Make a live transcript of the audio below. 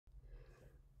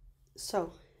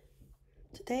So,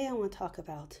 today I want to talk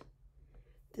about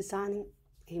designing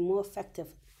a more effective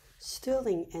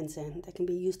stirling engine that can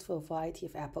be used for a variety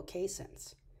of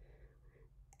applications,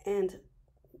 and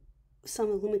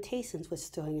some limitations with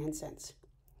stirling engines.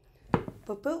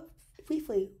 But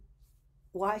briefly,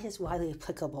 why is widely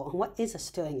applicable and what is a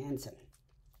stirling engine?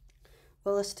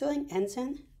 Well, a stirling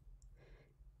engine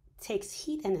takes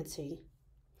heat energy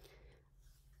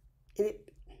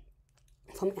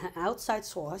from an outside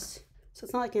source. So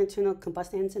it's not like an internal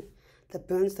combustion engine that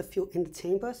burns the fuel in the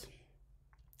chambers.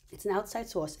 It's an outside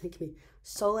source, and it can be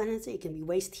solar energy, it can be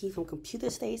waste heat from computer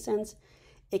stations,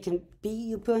 it can be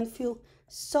you burn fuel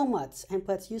so much,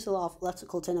 but it's used a lot of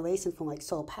electrical generation from like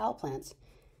solar power plants,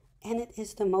 and it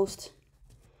is the most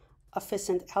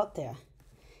efficient out there.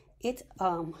 It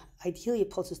ideally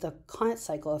approaches the Carnot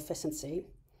cycle efficiency,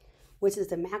 which is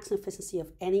the maximum efficiency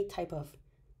of any type of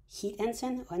heat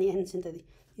engine or any engine that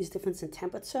uses difference in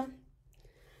temperature.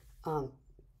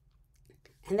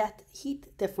 And that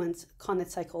heat difference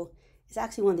Carnot cycle is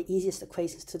actually one of the easiest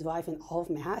equations to derive in all of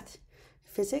math,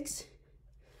 physics,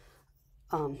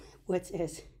 which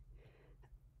is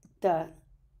the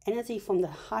energy from the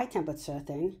high temperature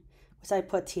thing, which I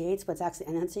put Th, but it's actually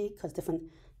energy because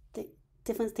different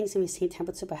things can be same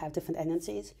temperature but have different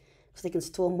energies, because they can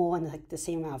store more in like the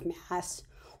same amount of mass,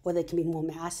 or there can be more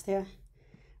mass there.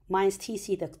 Minus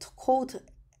Tc,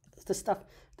 the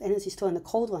energy stored in the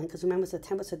cold one, because remember it's the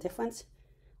temperature difference.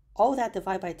 All that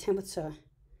divided by temperature,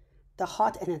 the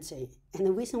hot energy. And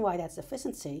the reason why that's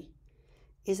efficiency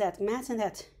is that imagine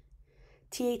that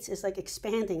Th is like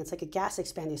expanding, it's like a gas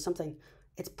expander or something.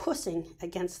 It's pushing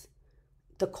against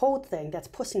the cold thing that's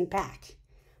pushing back.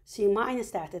 So you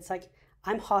minus that, it's like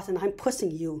I'm hot and I'm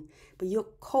pushing you, but you're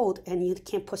cold and you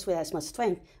can't push with as much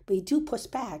strength, but you do push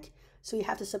back. So you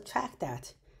have to subtract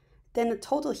that. Then the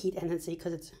total heat energy,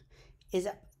 because it is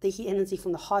the heat energy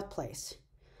from the hot place.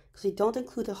 Because we don't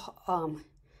include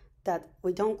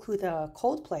the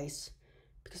cold place,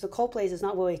 because the cold place is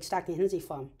not where we extract the energy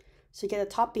from. So you get the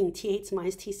top being Th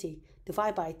minus Tc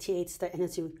divided by Th, the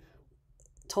energy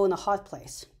total in the hot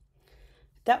place.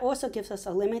 That also gives us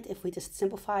a limit if we just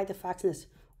simplify the fraction as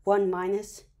 1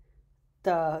 minus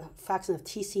the fraction of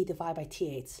Tc divided by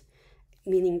Th,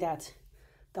 meaning that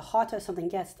the hotter something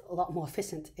gets, a lot more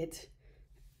efficient it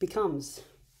becomes.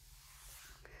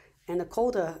 And the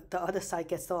colder the other side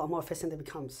gets, the more efficient it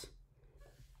becomes.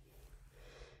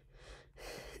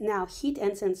 Now, heat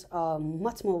engines are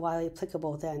much more widely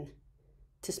applicable than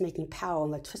just making power,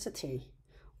 electricity,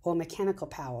 or mechanical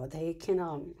power. They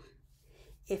can,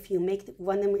 if you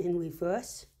run them in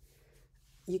reverse,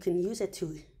 you can use it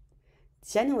to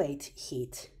generate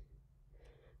heat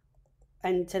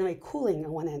and generate cooling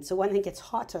on one end. So one end gets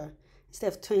hotter.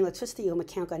 Instead of turning electricity or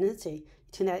mechanical energy,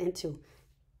 you turn that into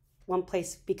one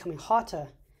place becoming hotter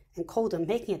and colder,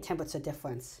 making a temperature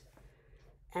difference.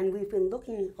 And we've been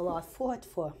looking a lot for it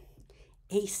for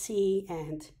AC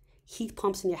and heat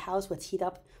pumps in your house, which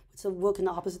work in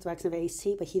the opposite direction of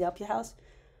AC, but heat up your house.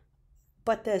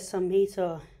 But there's some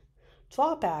major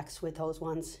drawbacks with those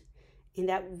ones, in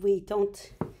that we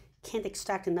can't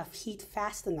extract enough heat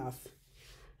fast enough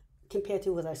compared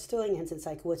to with our stirling engine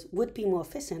cycle, which would be more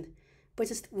efficient, but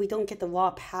we don't get the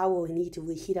raw power we need to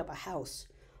reheat up a house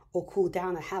or cool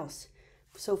down a house.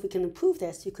 So if we can improve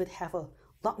this, you could have a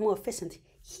lot more efficient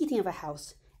heating of a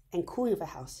house and cooling of a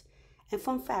house. And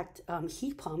fun fact,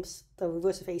 heat pumps, the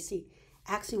reverse of AC,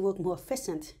 actually work more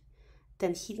efficient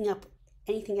than heating up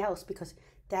anything else, because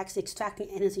they're actually extracting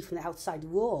energy from the outside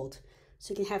world.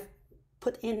 So you can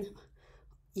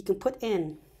put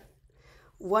in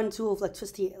 1 joule of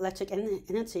electric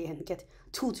energy and get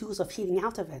 2 joules of heating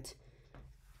out of it,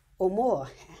 or more.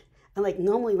 And like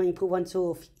normally when you put 1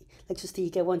 joule of electricity, you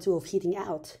get 1 joule of heating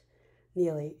out,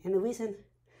 nearly. And the reason,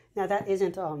 now that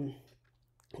isn't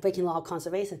breaking law of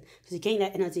conservation, because you're getting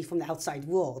that energy from the outside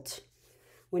world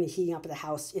when you're heating up the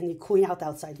house and you're cooling out the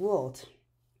outside world.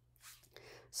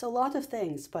 So a lot of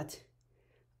things, but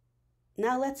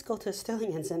now let's go to a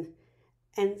stirling engine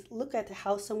and look at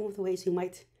how some of the ways we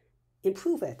might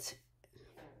improve it,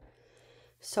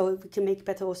 so we can make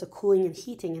better also cooling and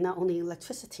heating and not only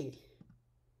electricity.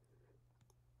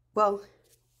 Well,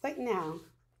 right now,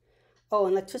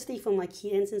 electricity from like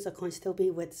heat engines are going to still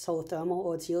be with solar thermal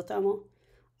or geothermal.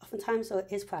 Oftentimes, so it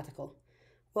is practical.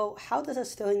 Well, how does a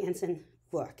stirling engine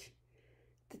work?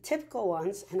 The typical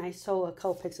ones, and I saw a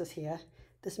couple pictures here,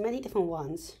 there's many different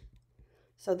ones.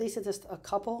 So these are just a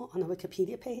couple on the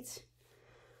Wikipedia page.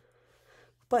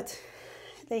 But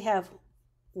they have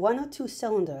 1 or 2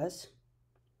 cylinders,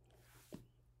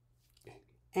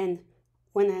 and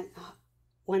when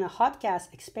a hot gas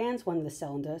expands one of the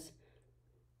cylinders,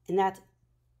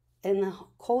 and the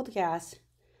cold gas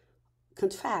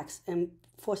contracts and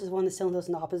forces one of the cylinders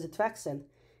in the opposite direction.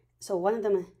 So one of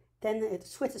them, then it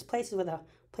switches places where the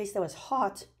place that was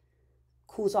hot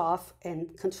cools off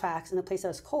and contracts, and the place that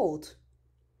was cold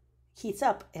heats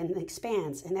up and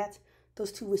expands. And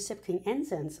those two reciprocating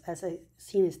enzymes, as I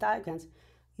see in these diagrams,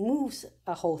 moves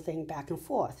a whole thing back and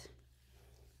forth.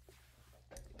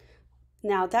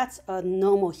 Now that's a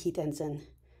normal heat engine,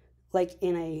 like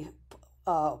in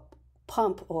a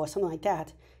pump or something like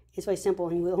that. It's very simple,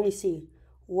 and you will only see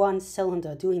one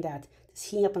cylinder doing that. It's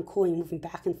heating up and cooling, moving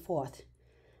back and forth.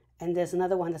 And there's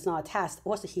another one that's not attached,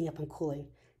 also heating up and cooling,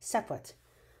 separate.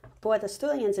 But what the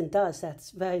Stirling engine does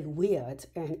that's very weird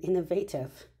and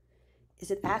innovative is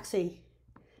it actually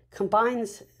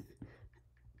combines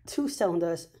two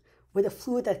cylinders with a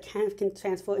fluid that can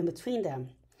transfer in between them.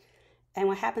 And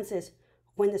what happens is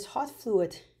when this hot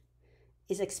fluid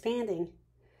is expanding,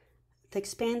 the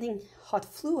expanding hot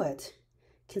fluid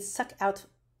can suck out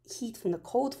heat from the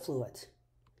cold fluid.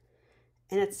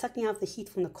 And it's sucking out the heat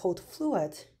from the cold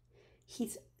fluid.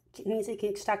 Heat means it can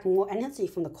extract more energy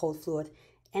from the cold fluid,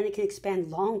 and it can expand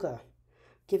longer,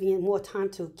 giving it more time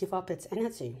to give up its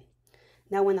energy.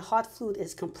 Now, when the hot fluid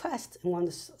is compressed in one of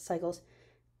the cycles,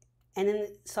 and then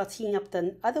it starts heating up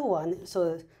the other one,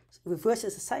 so it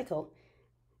reverses the cycle,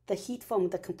 the heat from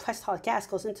the compressed hot gas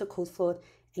goes into the cold fluid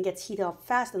and gets heated up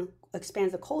fast and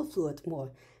expands the cold fluid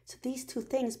more. So these two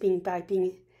things by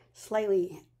being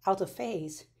slightly out of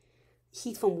phase,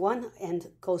 heat from one end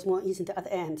goes more easily to the other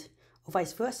end, or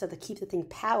vice versa, to keep the thing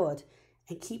powered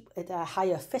and keep it at a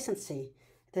higher efficiency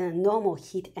than a normal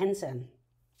heat engine.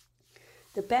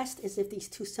 The best is if these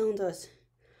two cylinders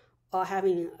are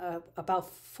having about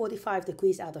 45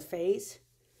 degrees out of phase.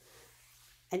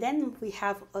 And then we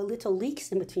have a little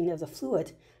leaks in between of the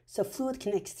fluid, so fluid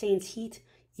can exchange heat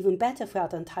even better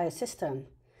throughout the entire system.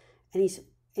 And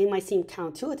it might seem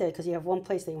counterintuitive because you have one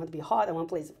place that you want to be hot and one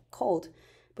place cold,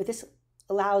 but this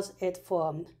allows it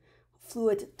for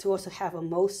fluid to also have a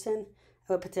motion,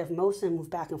 a repetitive motion, move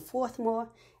back and forth more,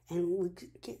 and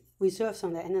reserve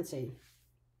some of that energy.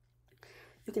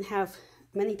 You can have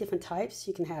many different types.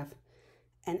 You can have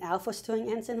an alpha Stirling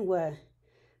engine where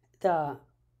the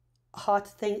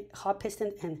hot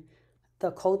piston and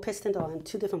the cold piston are in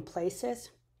two different places,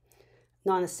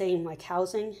 not in the same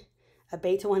housing. A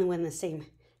beta one when in the same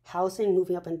housing,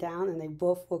 moving up and down, and they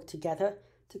both work together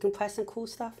to compress and cool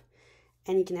stuff.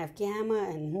 And you can have gamma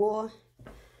and more,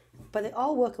 but they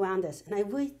all work around this. And I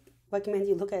really recommend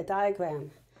you look at a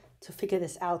diagram to figure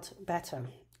this out better,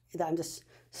 that I'm just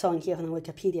showing here on the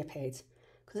Wikipedia page,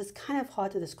 because it's kind of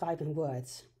hard to describe in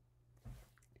words.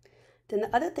 Then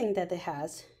the other thing that it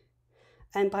has,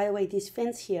 and by the way, these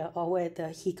fins here are where the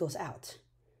heat goes out.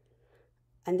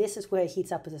 And this is where it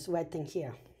heats up with this red thing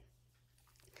here.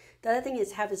 The other thing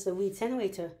is have is the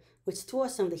regenerator, which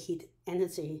stores some of the heat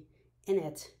energy in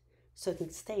it so it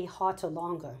can stay hotter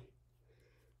longer.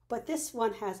 But this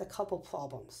one has a couple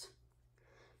problems.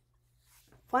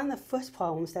 One of the first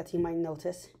problems that you might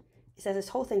notice is that this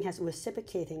whole thing has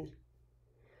reciprocating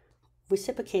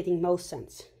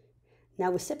motions.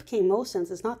 Now, reciprocating motions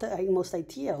is not the most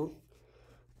ideal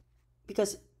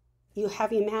because your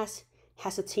heavy mass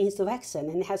has to change direction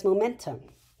and it has momentum.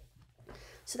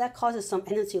 So that causes some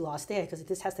energy loss there because it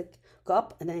just has to go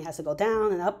up and then it has to go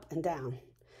down and up and down,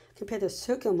 compared to a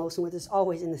circular motion where it's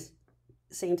always in the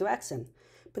same direction.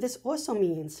 But this also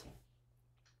means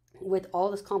with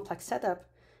all this complex setup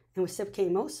and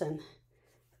reciprocating motion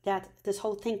that this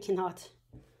whole thing cannot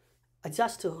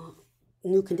adjust to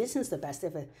new conditions the best.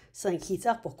 If something heats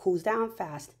up or cools down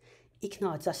fast, it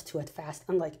cannot adjust to it fast,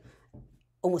 unlike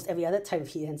almost every other type of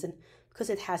heat engine, because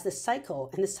it has this cycle.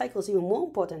 And the cycle is even more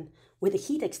important with the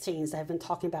heat exchange that I've been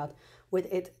talking about,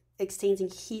 with it exchanging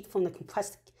heat from the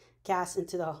compressed gas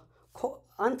into the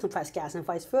uncompressed gas and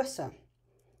vice versa.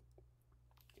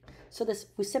 So this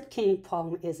reciprocating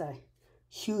problem is a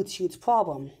huge, huge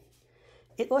problem.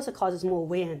 It also causes more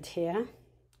wear and tear.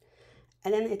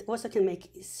 And then it also can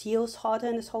make seals harder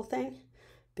in this whole thing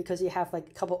because you have a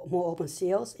couple more open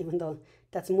seals, even though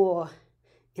that's more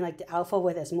in the alpha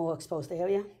where there's more exposed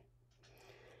area.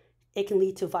 It can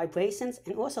lead to vibrations,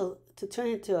 and also to turn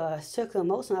into a circular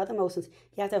motion or other motions,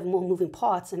 you have to have more moving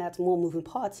parts, and that's more moving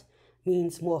parts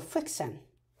means more friction.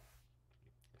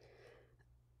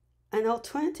 An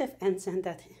alternative engine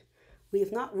that we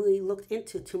have not really looked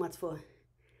into too much for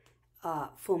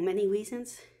many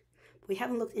reasons. We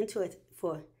haven't looked into it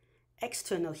for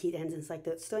external heat engines like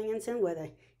the Stirling engine, where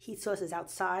the heat source is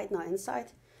outside, not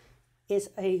inside, is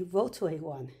a rotary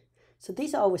one. So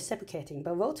these are all reciprocating,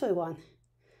 but rotary one,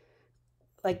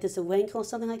 like there's a Wankel or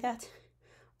something like that,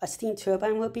 a steam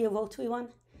turbine would be a rotary one,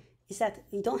 is that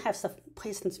you don't have stuff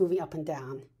pistons moving up and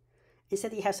down.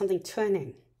 Instead, you have something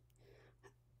turning,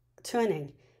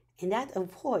 and that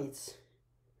avoids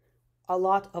a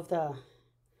lot of the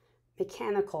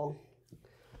mechanical.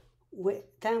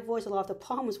 That avoids a lot of the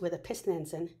problems with a piston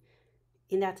engine,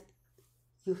 in that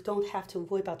you don't have to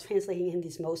worry about translating in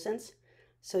these motions,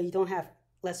 so you don't have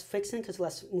less friction because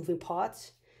less moving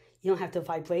parts. You don't have the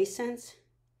vibrations.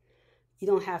 You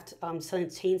don't have to sudden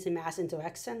change in mass and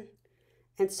direction,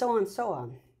 and so on and so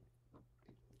on.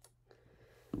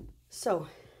 So,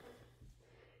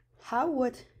 how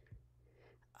would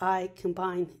I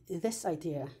combine this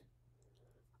idea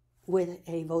with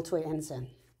a rotary engine?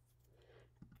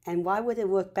 And why would it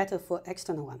work better for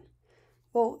external one?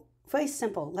 Well, very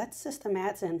simple. Let's just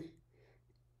imagine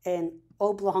an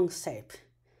oblong shape.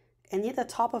 And near the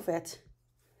top of it,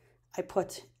 I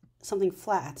put something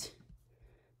flat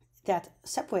that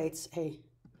separates a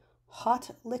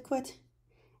hot liquid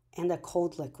and a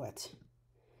cold liquid.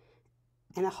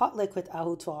 And a hot liquid I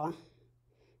will draw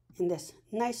in this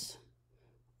nice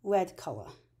red color.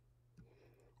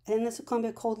 And then there's going to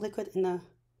be a cold liquid in the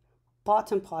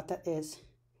bottom part that is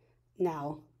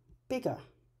now bigger.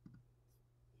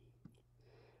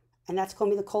 And that's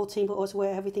going to be the cold chamber, also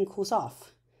where everything cools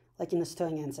off, like in the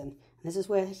stirling engine. And this is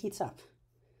where it heats up.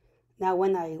 Now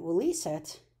when I release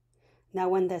it, now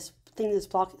when this thing that's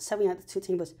blocked, separating out the two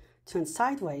chambers, turns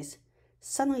sideways,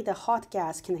 suddenly the hot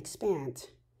gas can expand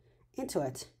into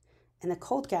it, and the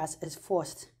cold gas is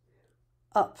forced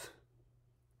up.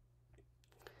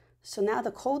 So now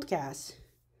the cold gas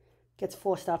gets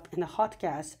forced up and the hot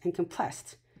gas and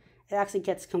compressed. It actually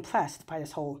gets compressed by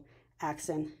this whole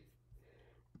action.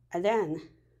 And then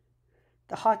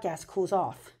the hot gas cools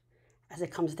off as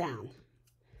it comes down.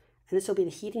 And this will be the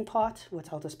heating part, which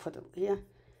I'll just put here.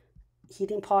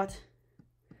 Heating part.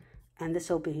 And this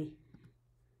will be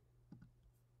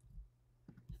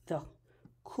the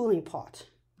cooling part,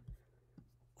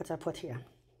 which I put here.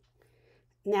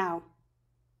 Now,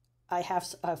 I have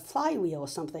a flywheel or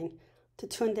something to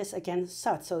turn this again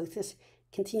such, so this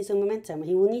continues the momentum. And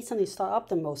you will need something to start up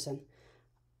the motion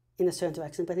in a certain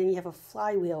direction, but then you have a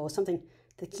flywheel or something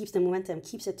that keeps the momentum,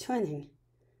 keeps it turning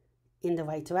in the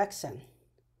right direction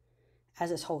as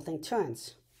this whole thing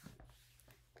turns.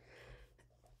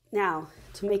 Now,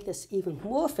 to make this even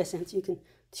more efficient, you can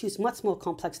choose much more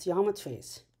complex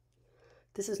geometries.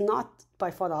 This is not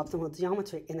by far the optimal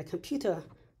geometry. In a computer,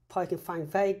 probably can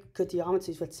find very good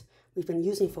geometries which we've been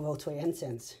using for rotary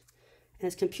engines. And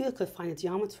this computer could find a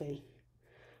geometry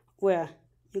where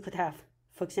you could have,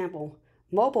 for example,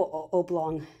 mobile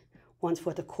oblong ones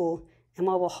for the cool and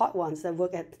mobile hot ones that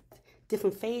work at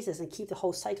different phases and keep the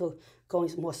whole cycle going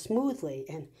more smoothly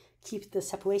and keep the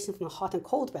separation from the hot and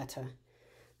cold better.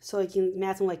 So you can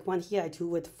imagine like one here I do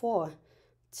with 4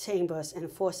 chambers and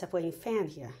 4 separating fan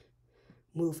here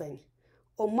moving,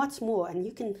 or much more, and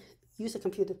you can use a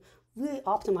computer to really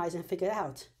optimize and figure it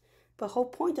out. But the whole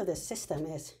point of this system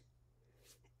is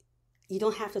you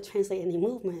don't have to translate any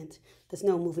movement. There's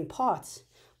no moving parts,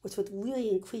 which would really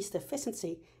increase the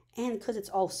efficiency. And because it's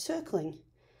all circling,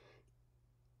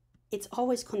 it's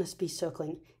always going to be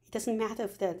circling. It doesn't matter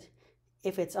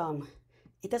if it's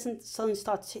it doesn't suddenly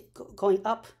start going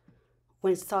up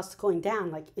when it starts going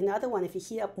down. Like in the other one, if you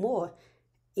heat up more,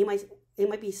 it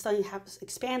might be suddenly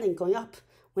expanding, going up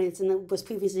when was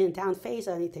previously in down phase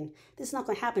or anything. This is not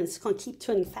going to happen. It's going to keep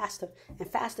turning faster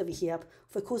and faster if you heat up.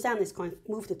 If it cools down, it's going to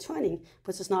move to turning,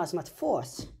 but there's not as much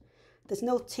force. There's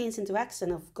no change in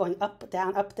direction of going up,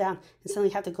 down, and suddenly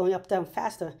you have to going up, down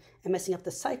faster and messing up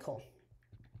the cycle.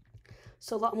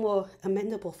 So a lot more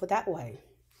amendable for that way.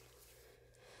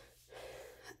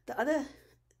 The other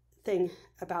thing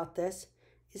about this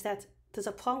is that there's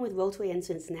a problem with rotary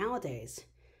engines nowadays.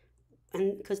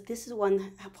 And because this is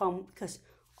one problem, because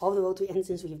all the rotary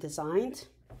engines we've designed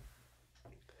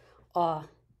are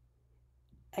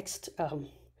external,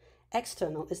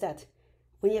 is that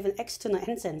when you have an external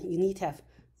engine, you need to have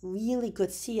really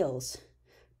good seals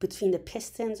between the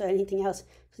pistons or anything else.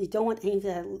 So you don't want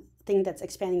anything that's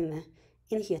expanding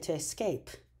in here to escape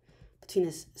between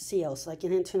the seals. Like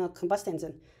in an internal combustion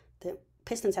engine, the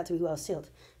pistons have to be well sealed.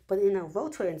 But in a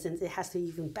rotary engine, it has to be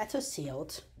even better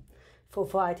sealed for a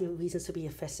variety of reasons to be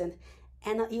efficient.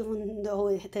 And even though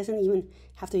it doesn't even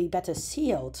have to be better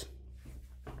sealed,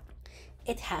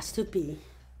 it has to be,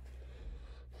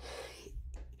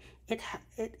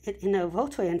 in a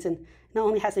rotary engine, not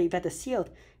only has to be better sealed,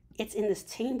 it's in this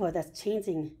chamber that's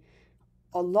changing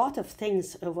a lot of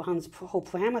things around its whole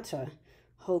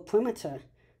perimeter.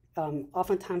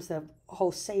 Oftentimes the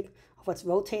whole shape of what's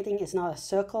rotating is not a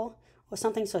circle or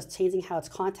something, so it's changing how it's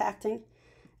contacting.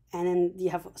 and then you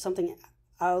have something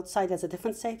outside that's a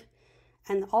different shape.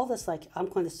 And all this, like, I'm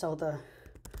going to show the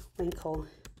wrinkle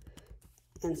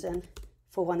ensign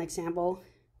for one example,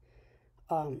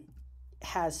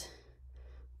 has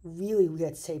really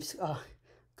weird shapes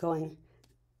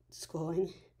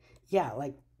scrolling. Yeah,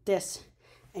 like this.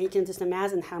 And you can just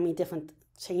imagine how many different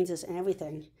changes and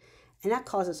everything. And that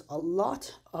causes a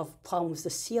lot of problems with the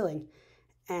sealing.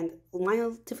 And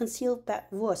minor different seal that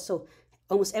worse. So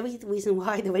almost every reason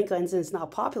why the wrinkle ensign is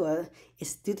not popular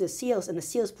is due to the seals, and the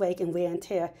seals break and wear and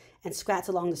tear and scratch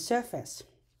along the surface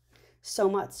so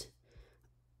much.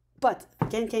 But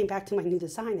again, getting back to my new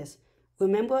design is,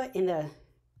 remember in the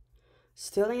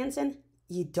stirling ensign,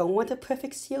 you don't want a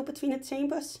perfect seal between the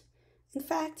chambers. In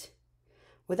fact,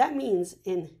 what that means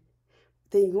that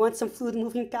you want some fluid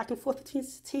moving back and forth between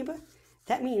the chamber.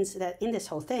 That means that in this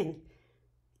whole thing,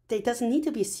 there doesn't need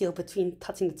to be a seal between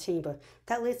touching the chamber.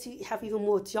 That lets you have even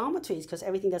more geometries because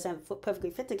everything doesn't perfectly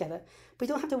fit together. But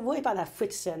you don't have to worry about that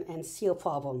friction and seal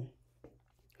problem.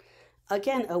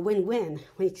 Again, a win-win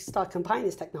when you start combining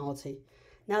this technology.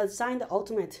 Now design the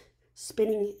ultimate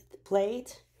spinning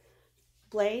blade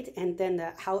and then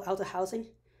the outer housing.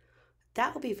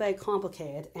 That would be very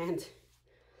complicated, and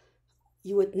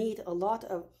you would need a lot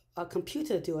of a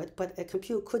computer to do it, but a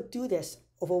computer could do this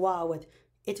over a while with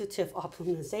iterative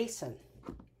optimization.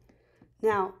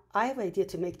 Now, I have an idea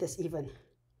to make this even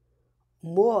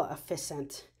more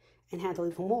efficient and handle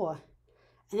even more,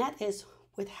 and that is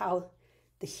with how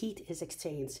the heat is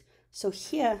exchanged. So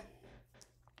here,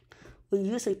 we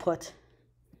usually put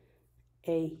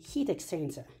a heat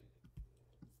exchanger.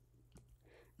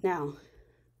 Now,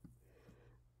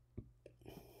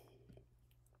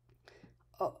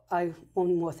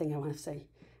 one more thing I want to say.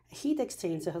 A heat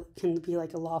exchanger can be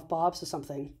like a lot of bulbs or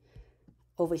something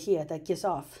over here that gives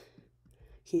off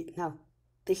heat. Now,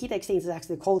 the heat exchanger is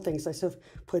actually the cold thing, so I sort of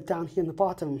put it down here in the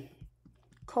bottom,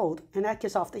 cold, and that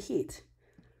gives off the heat.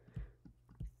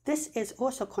 This is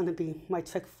also going to be my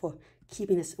trick for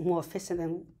keeping this more efficient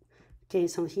and getting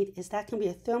some heat, is that can be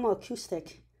a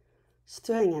thermoacoustic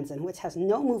stirling engine, which has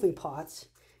no moving parts,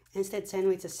 and instead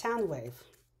generates a sound wave.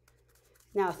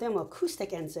 Now, a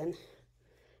thermoacoustic engine,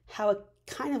 how it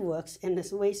kind of works, and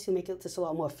there's ways to make it just a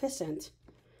lot more efficient,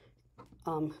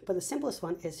 but the simplest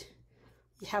one is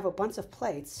you have a bunch of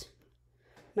plates,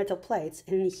 metal plates,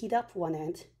 and then you heat up one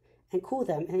end and cool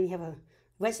them, and then you have a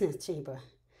resonance chamber.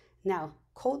 Now,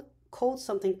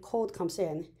 something cold comes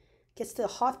in, gets to the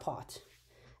hot part,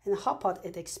 and the hot part,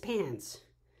 it expands,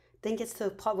 then gets to the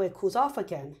part where it cools off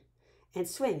again and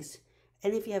swings.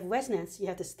 And if you have resonance, you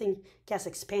have this thing, gas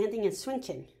expanding and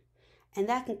shrinking. And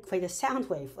that can create a sound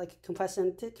wave, like compression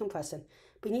and decompression.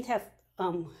 But you need to have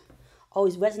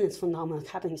always resonance phenomena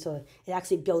happening so it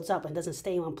actually builds up and doesn't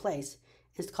stay in one place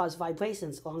and cause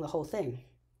vibrations along the whole thing.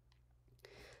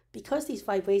 Because these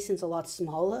vibrations are a lot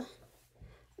smaller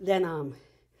than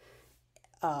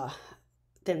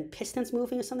pistons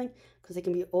moving or something, because they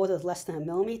can be orders less than a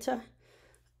millimeter.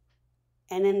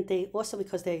 And then they also,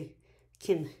 because you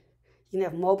can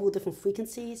have multiple different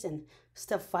frequencies and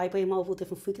stuff vibrate multiple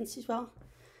different frequencies well,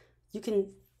 you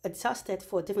can adjust it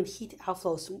for different heat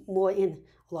outflows more in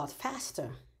a lot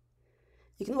faster.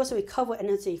 You can also recover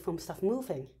energy from stuff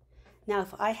moving. Now,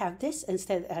 if I have this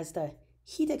instead as the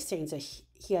heat exchanger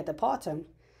here at the bottom,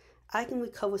 I can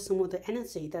recover some of the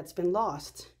energy that's been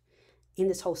lost in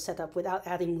this whole setup without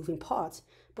adding moving parts,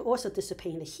 but also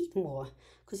dissipating the heat more,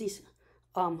 because these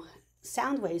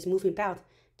sound waves moving about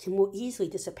can more easily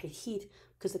dissipate heat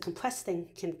because the compressed thing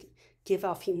can give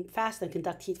off heat faster and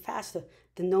conduct heat faster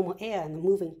than normal air, and the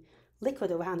moving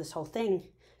liquid around this whole thing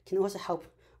can also help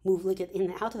move liquid in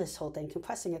and out of this whole thing,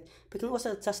 compressing it, but can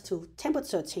also adjust to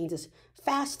temperature changes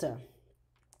faster.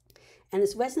 And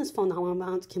this resonance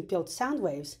phenomenon can build sound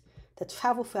waves that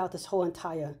travel throughout this whole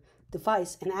entire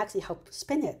device and actually help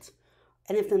spin it.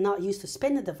 And if they're not used to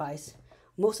spin the device,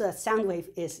 most of that sound wave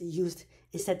is used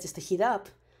instead just to heat up,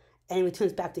 and it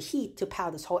returns back to heat to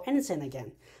power this whole engine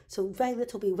again. So very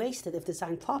little will be wasted if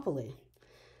designed properly.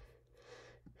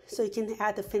 So you can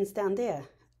add the fins down there.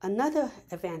 Another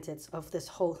advantage of this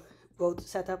whole road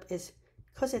setup is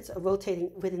because it's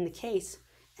rotating within the case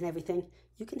and everything,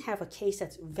 you can have a case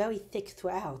that's very thick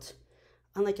throughout.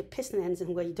 Unlike a piston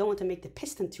engine where you don't want to make the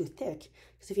piston too thick,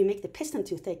 because if you make the piston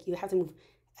too thick, you have to move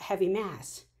a heavy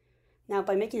mass. Now,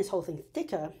 by making this whole thing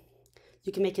thicker,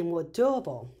 you can make it more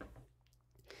durable.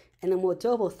 And a more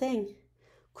durable thing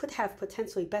could have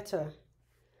potentially be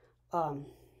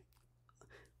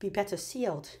better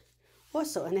sealed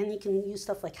also. And then you can use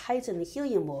stuff like hydrogen and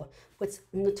helium more, which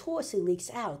notoriously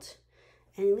leaks out.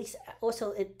 And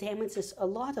it damages a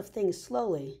lot of things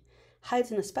slowly.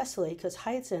 Hydrogen especially, because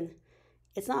hydrogen,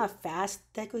 it's not a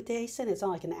fast degradation, it's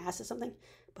not like an acid or something,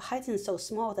 but hydrogen is so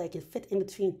small that it can fit in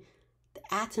between the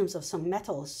atoms of some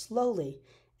metals slowly,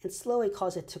 and slowly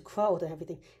cause it to corrode and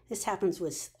everything. This happens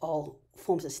with all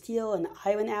forms of steel and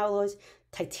iron alloys,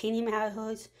 titanium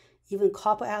alloys, even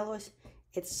copper alloys.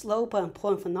 It's slow but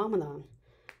important phenomenon.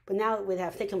 But now we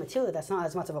have thicker material, that's not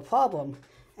as much of a problem,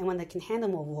 and when they can handle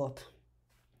more warp.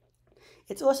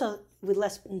 It's also, with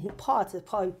less parts, it's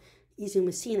probably easier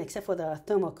machine except for the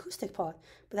thermoacoustic part,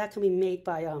 but that can be made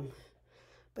by in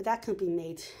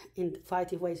a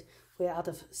variety of ways, where out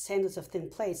of standards of thin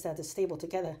plates that are stable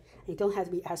together, and you don't have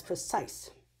to be as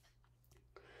precise.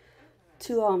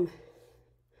 To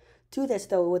do this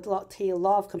though, it would take a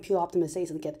lot of computer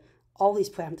optimization to get all these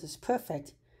parameters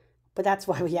perfect, but that's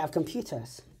why we have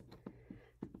computers.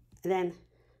 And then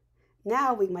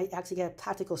now we might actually get a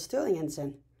practical stirling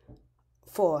engine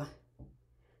for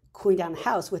cooling down the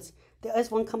house, which there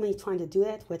is one company trying to do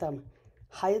that with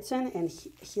hydrogen and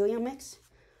helium mix.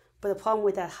 But the problem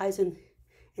with that hydrogen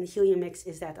and helium mix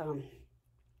is that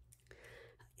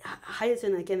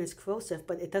hydrogen, again, is corrosive,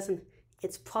 but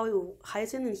it's probably,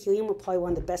 hydrogen and helium are probably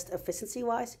one of the best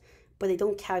efficiency-wise, but they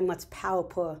don't carry much power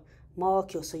per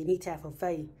molecule, so you need to have a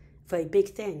very, very big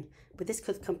thing. But this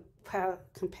could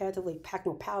comparatively pack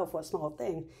more power for a small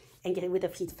thing and get rid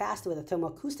of heat faster with the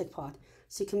thermoacoustic part,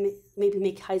 so you can maybe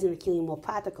make hydrogen and helium more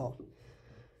practical.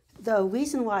 The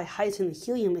reason why hydrogen and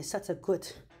helium is such a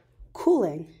good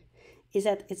cooling is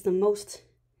that it's the most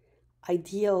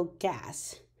ideal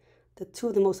gas, the two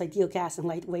of the most ideal gas and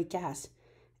lightweight gas.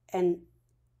 And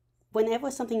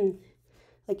whenever something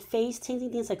like phase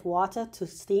changing things like water to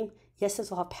steam, yes,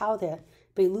 there's a lot of power there,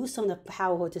 but you lose some of the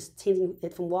power with just changing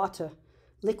it from water,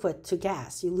 liquid to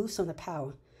gas. You lose some of the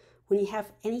power. When you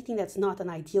have anything that's not an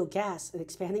ideal gas and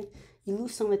expanding, you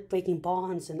lose some of it breaking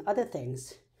bonds and other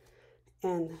things.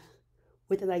 And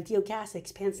with an ideal gas, it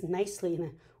expands nicely,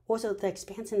 and also the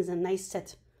expansion is a nice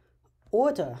set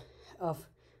order of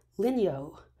linear.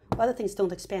 Other things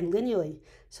don't expand linearly,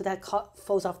 so that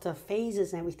falls off the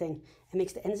phases and everything, and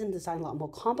makes the engine design a lot more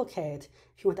complicated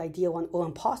if you want the ideal one, or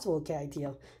impossible to get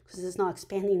ideal, because it's not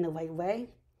expanding in the right way.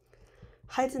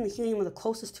 Hydrogen and helium are the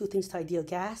closest two things to ideal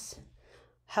gas.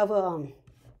 However,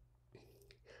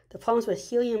 the problems with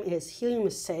helium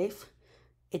is safe.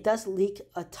 It does leak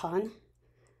a ton,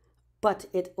 but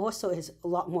it also is a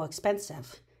lot more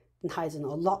expensive than hydrogen,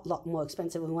 a lot more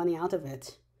expensive when running out of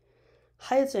it.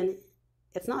 Hydrogen,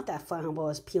 it's not that flammable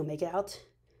as people make it out.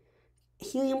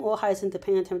 Helium or hydrogen,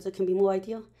 depending on temperature, can be more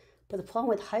ideal, but the problem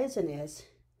with hydrogen is,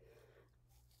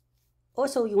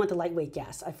 also you want a lightweight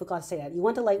gas. I forgot to say that. You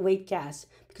want a lightweight gas,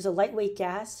 because a lightweight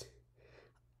gas,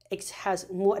 it has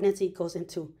more energy goes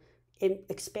into, it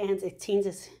expands, it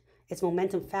changes its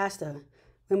momentum faster.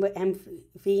 Remember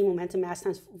mv, momentum, mass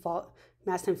times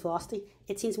velocity?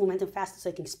 It changes momentum faster, so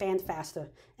it can expand faster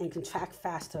and contract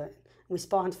faster and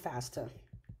respond faster,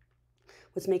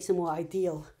 which makes it more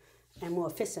ideal and more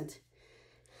efficient.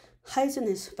 Hydrogen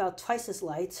is about twice as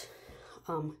light,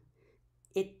 but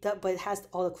it has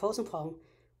all the corrosion problem,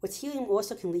 which helium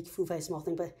also can leak through very small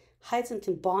thing, but hydrogen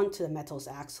can bond to the metals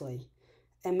actually,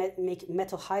 and make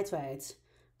metal hydrides,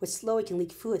 which slowly can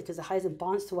leak through it, because the hydrogen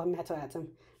bonds to one metal atom,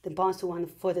 then bonds to one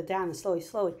further down, and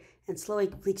slowly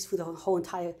leaks through the whole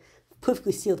entire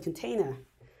perfectly sealed container.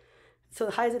 So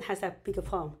the hydrogen has that bigger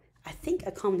problem. I think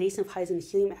a combination of hydrogen and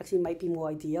helium actually might be more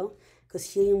ideal,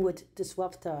 because helium would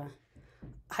disrupt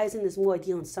hydrogen is more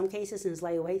ideal in some cases and is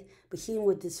lighter weight, but helium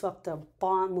would disrupt the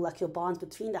molecular bonds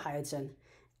between the hydrogen,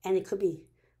 and it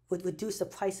would reduce the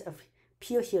price of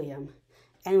pure helium,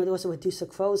 and it would also reduce the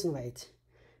corrosion rate.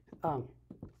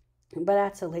 But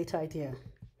that's a later idea.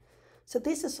 So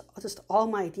this is just all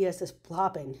my ideas, just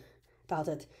blobbing about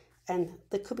it. And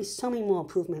there could be so many more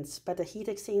improvements, better heat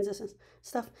exchangers and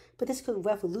stuff, but this could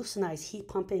revolutionize heat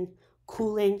pumping,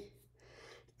 cooling,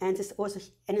 and just also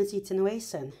energy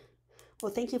generation.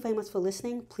 Well, thank you very much for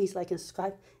listening. Please like and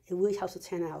subscribe. It really helps the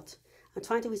channel out. I'm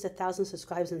trying to reach 1,000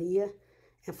 subscribers in a year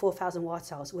and 4,000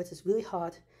 watch hours, which is really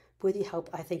hard, but with your help,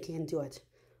 I think you can do it.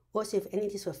 Also, if any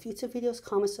of these were future videos,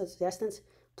 comments, or suggestions,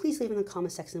 please leave in the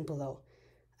comment section below.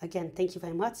 Again, thank you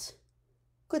very much.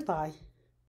 Goodbye.